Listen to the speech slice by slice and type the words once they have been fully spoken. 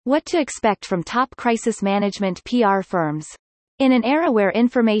What to expect from top crisis management PR firms. In an era where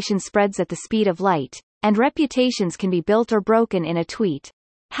information spreads at the speed of light, and reputations can be built or broken in a tweet,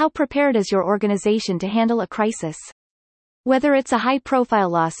 how prepared is your organization to handle a crisis? Whether it's a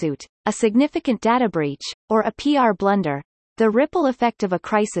high-profile lawsuit, a significant data breach, or a PR blunder, the ripple effect of a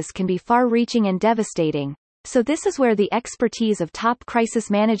crisis can be far-reaching and devastating, so this is where the expertise of top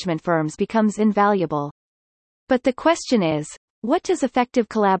crisis management firms becomes invaluable. But the question is, what does effective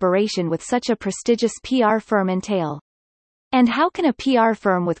collaboration with such a prestigious PR firm entail? And how can a PR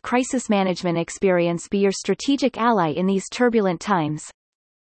firm with crisis management experience be your strategic ally in these turbulent times?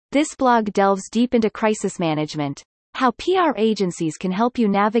 This blog delves deep into crisis management, how PR agencies can help you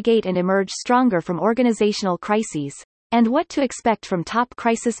navigate and emerge stronger from organizational crises, and what to expect from top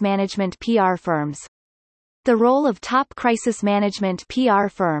crisis management PR firms. The role of top crisis management PR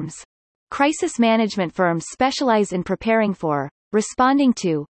firms. Crisis management firms specialize in preparing for, responding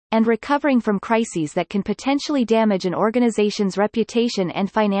to, and recovering from crises that can potentially damage an organization's reputation and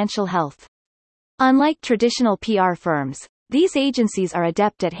financial health. Unlike traditional PR firms, these agencies are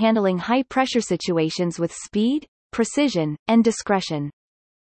adept at handling high-pressure situations with speed, precision, and discretion.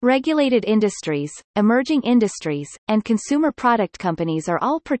 Regulated industries, emerging industries, and consumer product companies are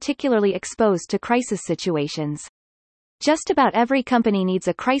all particularly exposed to crisis situations. Just about every company needs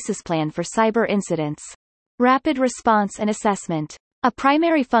a crisis plan for cyber incidents. Rapid response and assessment. A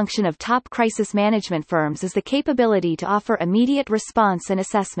primary function of top crisis management firms is the capability to offer immediate response and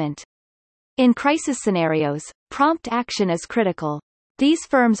assessment. In crisis scenarios, prompt action is critical. These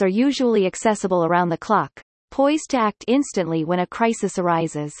firms are usually accessible around the clock, poised to act instantly when a crisis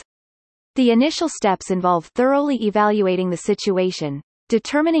arises. The initial steps involve thoroughly evaluating the situation,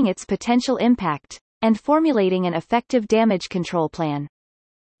 determining its potential impact, and formulating an effective damage control plan.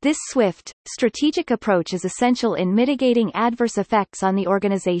 This swift, strategic approach is essential in mitigating adverse effects on the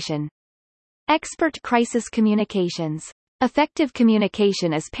organization. Expert crisis communications. Effective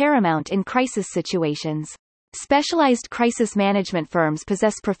communication is paramount in crisis situations. Specialized crisis management firms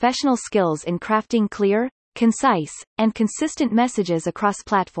possess professional skills in crafting clear, concise, and consistent messages across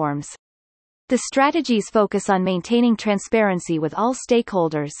platforms. The strategies focus on maintaining transparency with all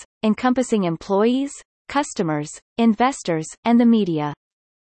stakeholders, encompassing employees, customers, investors, and the media.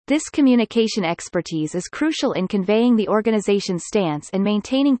 This communication expertise is crucial in conveying the organization's stance and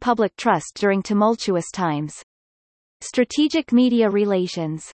maintaining public trust during tumultuous times. Strategic media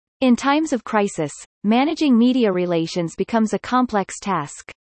relations. In times of crisis, managing media relations becomes a complex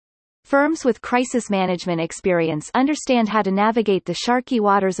task. Firms with crisis management experience understand how to navigate the sharky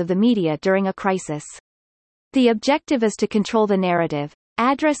waters of the media during a crisis. The objective is to control the narrative,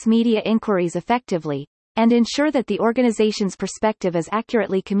 address media inquiries effectively, and ensure that the organization's perspective is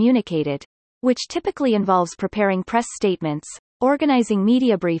accurately communicated, which typically involves preparing press statements, organizing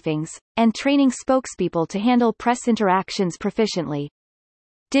media briefings, and training spokespeople to handle press interactions proficiently.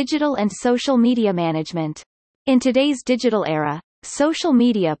 Digital and social media management. In today's digital era, social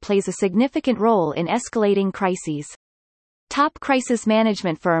media plays a significant role in escalating crises. Top crisis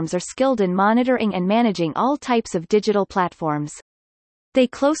management firms are skilled in monitoring and managing all types of digital platforms. They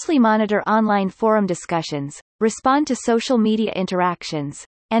closely monitor online forum discussions, respond to social media interactions,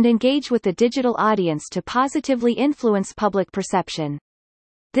 and engage with the digital audience to positively influence public perception.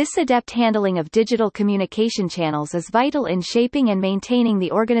 This adept handling of digital communication channels is vital in shaping and maintaining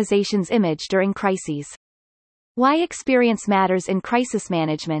the organization's image during crises. Why experience matters in crisis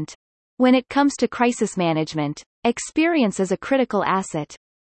management. When it comes to crisis management, experience is a critical asset.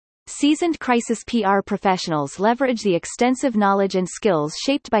 Seasoned crisis PR professionals leverage the extensive knowledge and skills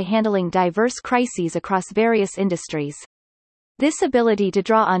shaped by handling diverse crises across various industries. This ability to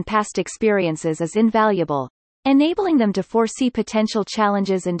draw on past experiences is invaluable, enabling them to foresee potential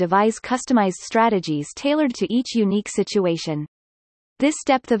challenges and devise customized strategies tailored to each unique situation. This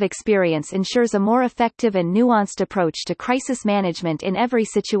depth of experience ensures a more effective and nuanced approach to crisis management in every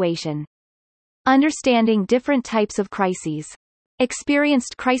situation. Understanding different types of crises.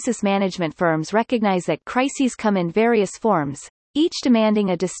 Experienced crisis management firms recognize that crises come in various forms, each demanding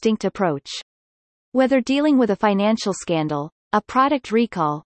a distinct approach. Whether dealing with a financial scandal, a product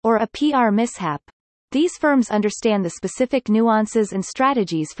recall, or a PR mishap, these firms understand the specific nuances and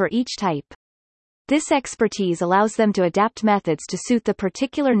strategies for each type. This expertise allows them to adapt methods to suit the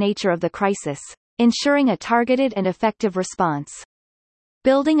particular nature of the crisis, ensuring a targeted and effective response.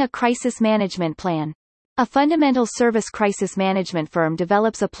 Building a crisis management plan. A fundamental service crisis management firm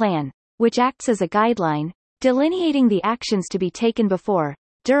develops a plan, which acts as a guideline, delineating the actions to be taken before,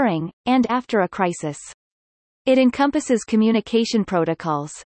 during, and after a crisis. It encompasses communication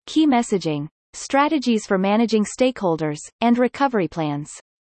protocols, key messaging, strategies for managing stakeholders, and recovery plans.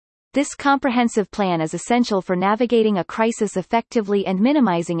 This comprehensive plan is essential for navigating a crisis effectively and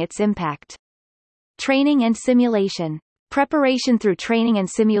minimizing its impact. Training and simulation. Preparation through training and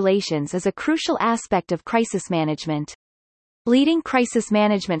simulations is a crucial aspect of crisis management. Leading crisis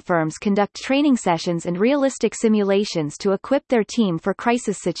management firms conduct training sessions and realistic simulations to equip their team for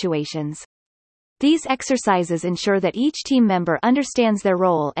crisis situations. These exercises ensure that each team member understands their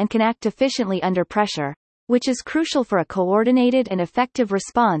role and can act efficiently under pressure, which is crucial for a coordinated and effective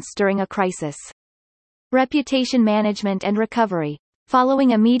response during a crisis. Reputation management and recovery.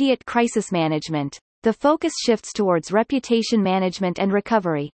 Following immediate crisis management, the focus shifts towards reputation management and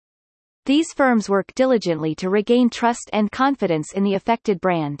recovery. These firms work diligently to regain trust and confidence in the affected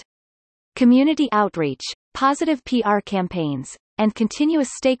brand. Community outreach, positive PR campaigns, and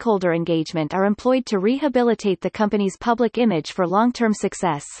continuous stakeholder engagement are employed to rehabilitate the company's public image for long-term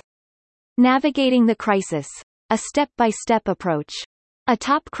success. Navigating the crisis. A step-by-step approach. A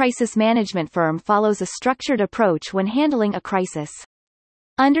top crisis management firm follows a structured approach when handling a crisis.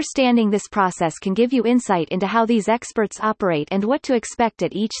 Understanding this process can give you insight into how these experts operate and what to expect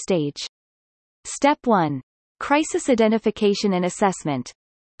at each stage. Step 1. Crisis identification and assessment.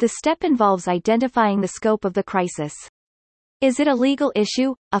 The step involves identifying the scope of the crisis. Is it a legal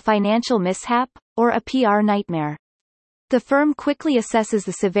issue, a financial mishap, or a PR nightmare? The firm quickly assesses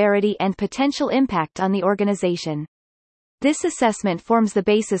the severity and potential impact on the organization. This assessment forms the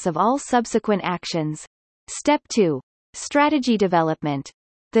basis of all subsequent actions. Step 2. Strategy development.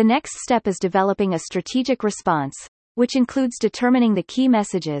 The next step is developing a strategic response, which includes determining the key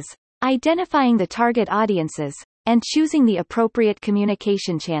messages, identifying the target audiences, and choosing the appropriate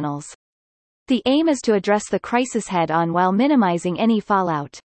communication channels. The aim is to address the crisis head-on while minimizing any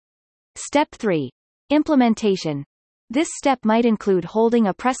fallout. Step 3. Implementation. This step might include holding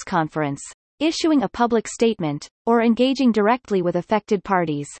a press conference, issuing a public statement, or engaging directly with affected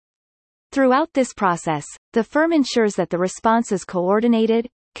parties. Throughout this process, the firm ensures that the response is coordinated,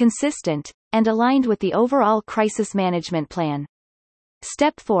 consistent, and aligned with the overall crisis management plan.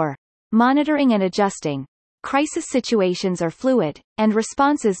 Step 4. Monitoring and adjusting. Crisis situations are fluid, and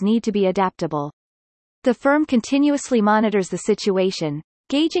responses need to be adaptable. The firm continuously monitors the situation,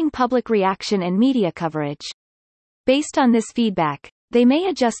 gauging public reaction and media coverage. Based on this feedback, they may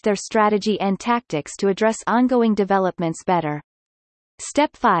adjust their strategy and tactics to address ongoing developments better.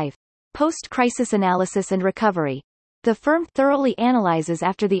 Step 5. Post-crisis analysis and recovery. The firm thoroughly analyzes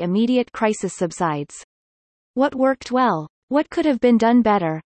after the immediate crisis subsides. What worked well? What could have been done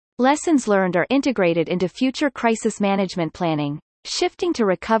better? Lessons learned are integrated into future crisis management planning, shifting to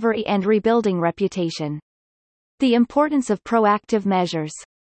recovery and rebuilding reputation. The importance of proactive measures.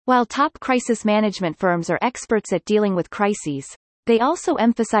 While top crisis management firms are experts at dealing with crises, they also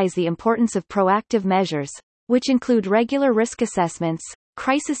emphasize the importance of proactive measures, which include regular risk assessments,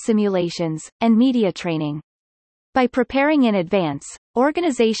 crisis simulations, and media training. By preparing in advance,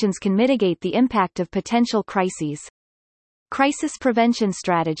 organizations can mitigate the impact of potential crises. Crisis prevention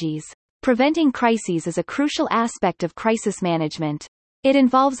strategies. Preventing crises is a crucial aspect of crisis management. It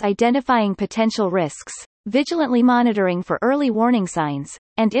involves identifying potential risks, vigilantly monitoring for early warning signs,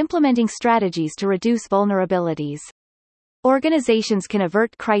 and implementing strategies to reduce vulnerabilities. Organizations can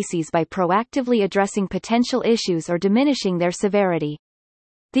avert crises by proactively addressing potential issues or diminishing their severity.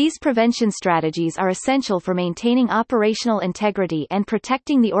 These prevention strategies are essential for maintaining operational integrity and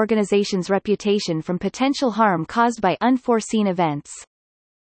protecting the organization's reputation from potential harm caused by unforeseen events.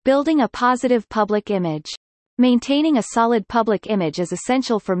 Building a positive public image. Maintaining a solid public image is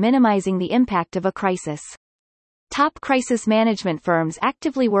essential for minimizing the impact of a crisis. Top crisis management firms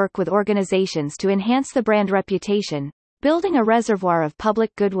actively work with organizations to enhance the brand reputation, building a reservoir of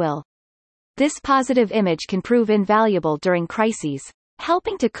public goodwill. This positive image can prove invaluable during crises,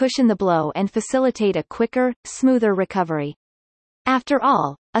 helping to cushion the blow and facilitate a quicker, smoother recovery. After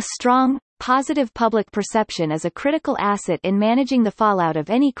all, a strong, positive public perception is a critical asset in managing the fallout of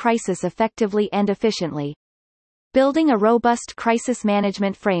any crisis effectively and efficiently. Building a robust crisis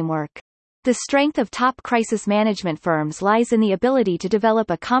management framework. The strength of top crisis management firms lies in the ability to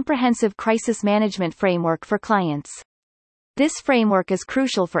develop a comprehensive crisis management framework for clients. This framework is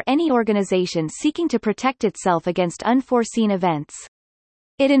crucial for any organization seeking to protect itself against unforeseen events.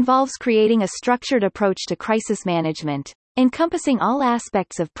 It involves creating a structured approach to crisis management, encompassing all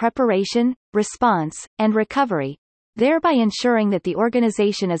aspects of preparation, response, and recovery, thereby ensuring that the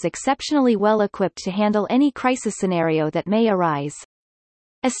organization is exceptionally well equipped to handle any crisis scenario that may arise.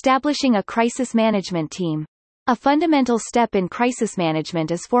 Establishing a crisis management team. A fundamental step in crisis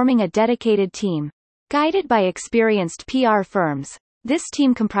management is forming a dedicated team. Guided by experienced PR firms, this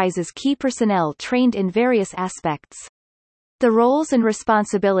team comprises key personnel trained in various aspects. The roles and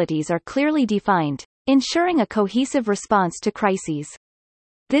responsibilities are clearly defined, ensuring a cohesive response to crises.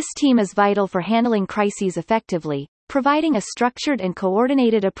 This team is vital for handling crises effectively, providing a structured and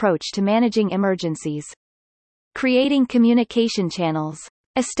coordinated approach to managing emergencies. Creating communication channels.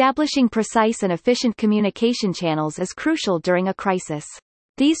 Establishing precise and efficient communication channels is crucial during a crisis.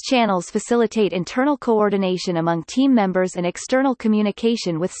 These channels facilitate internal coordination among team members and external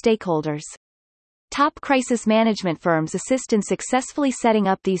communication with stakeholders. Top crisis management firms assist in successfully setting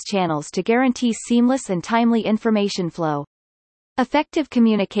up these channels to guarantee seamless and timely information flow. Effective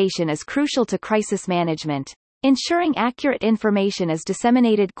communication is crucial to crisis management, ensuring accurate information is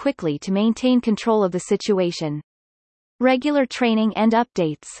disseminated quickly to maintain control of the situation. Regular training and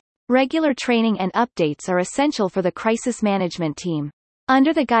updates. Regular training and updates are essential for the crisis management team.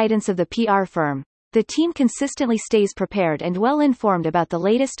 Under the guidance of the PR firm, the team consistently stays prepared and well informed about the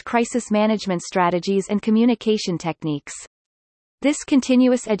latest crisis management strategies and communication techniques. This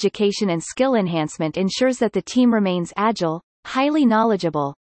continuous education and skill enhancement ensures that the team remains agile, highly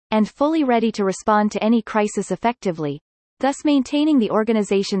knowledgeable, and fully ready to respond to any crisis effectively, thus maintaining the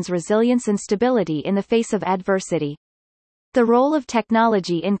organization's resilience and stability in the face of adversity. The role of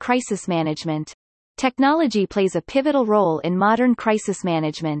technology in crisis management. Technology plays a pivotal role in modern crisis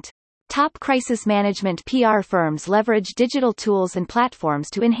management. Top crisis management PR firms leverage digital tools and platforms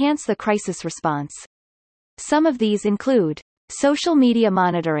to enhance the crisis response. Some of these include social media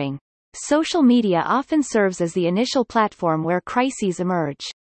monitoring. Social media often serves as the initial platform where crises emerge.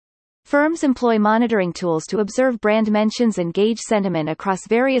 Firms employ monitoring tools to observe brand mentions and gauge sentiment across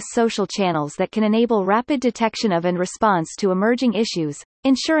various social channels that can enable rapid detection of and response to emerging issues,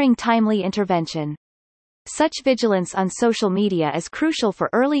 ensuring timely intervention. Such vigilance on social media is crucial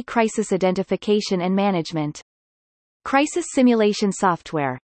for early crisis identification and management. Crisis simulation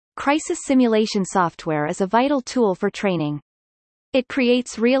software. Crisis simulation software is a vital tool for training. It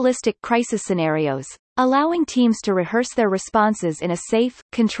creates realistic crisis scenarios, allowing teams to rehearse their responses in a safe,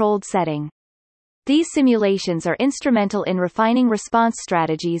 controlled setting. These simulations are instrumental in refining response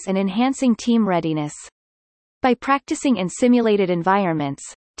strategies and enhancing team readiness. By practicing in simulated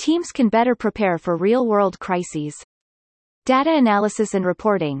environments, teams can better prepare for real-world crises. Data analysis and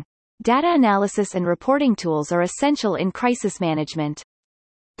reporting. Data analysis and reporting tools are essential in crisis management.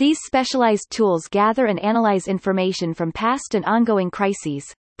 These specialized tools gather and analyze information from past and ongoing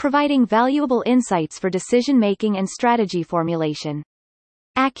crises, providing valuable insights for decision-making and strategy formulation.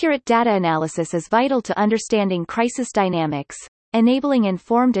 Accurate data analysis is vital to understanding crisis dynamics, enabling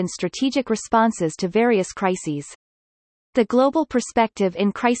informed and strategic responses to various crises. The global perspective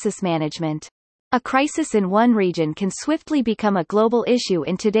in crisis management. A crisis in one region can swiftly become a global issue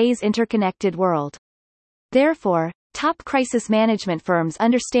in today's interconnected world. Therefore, top crisis management firms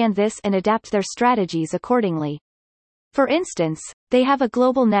understand this and adapt their strategies accordingly. For instance, they have a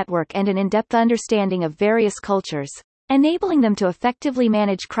global network and an in-depth understanding of various cultures, enabling them to effectively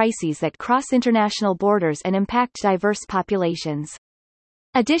manage crises that cross international borders and impact diverse populations.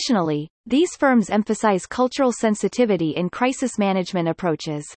 Additionally, these firms emphasize cultural sensitivity in crisis management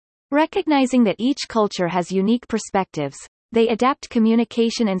approaches. Recognizing that each culture has unique perspectives, they adapt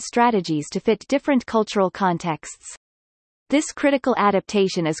communication and strategies to fit different cultural contexts. This critical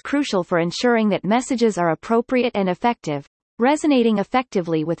adaptation is crucial for ensuring that messages are appropriate and effective, resonating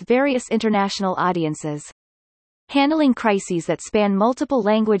effectively with various international audiences. Handling crises that span multiple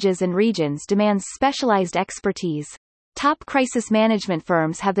languages and regions demands specialized expertise. Top crisis management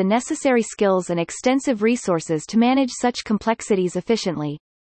firms have the necessary skills and extensive resources to manage such complexities efficiently.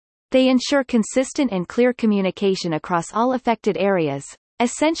 They ensure consistent and clear communication across all affected areas,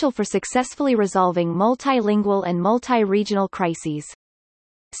 essential for successfully resolving multilingual and multi-regional crises.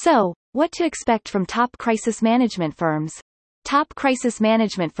 So, what to expect from top crisis management firms? Top crisis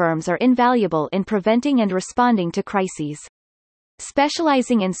management firms are invaluable in preventing and responding to crises.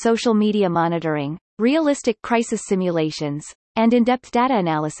 Specializing in social media monitoring, realistic crisis simulations, and in-depth data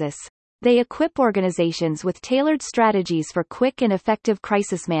analysis, they equip organizations with tailored strategies for quick and effective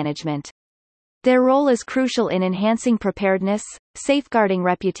crisis management. Their role is crucial in enhancing preparedness, safeguarding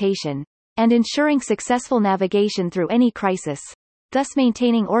reputation, and ensuring successful navigation through any crisis, thus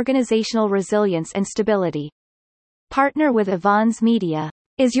maintaining organizational resilience and stability. Partner with Avans Media.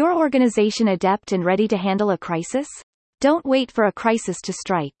 Is your organization adept and ready to handle a crisis? Don't wait for a crisis to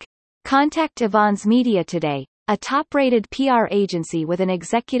strike. Contact Avans Media today, a top-rated PR agency with an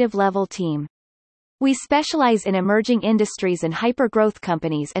executive-level team. We specialize in emerging industries and hyper-growth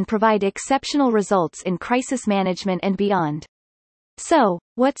companies and provide exceptional results in crisis management and beyond. So,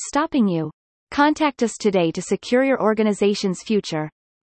 what's stopping you? Contact us today to secure your organization's future.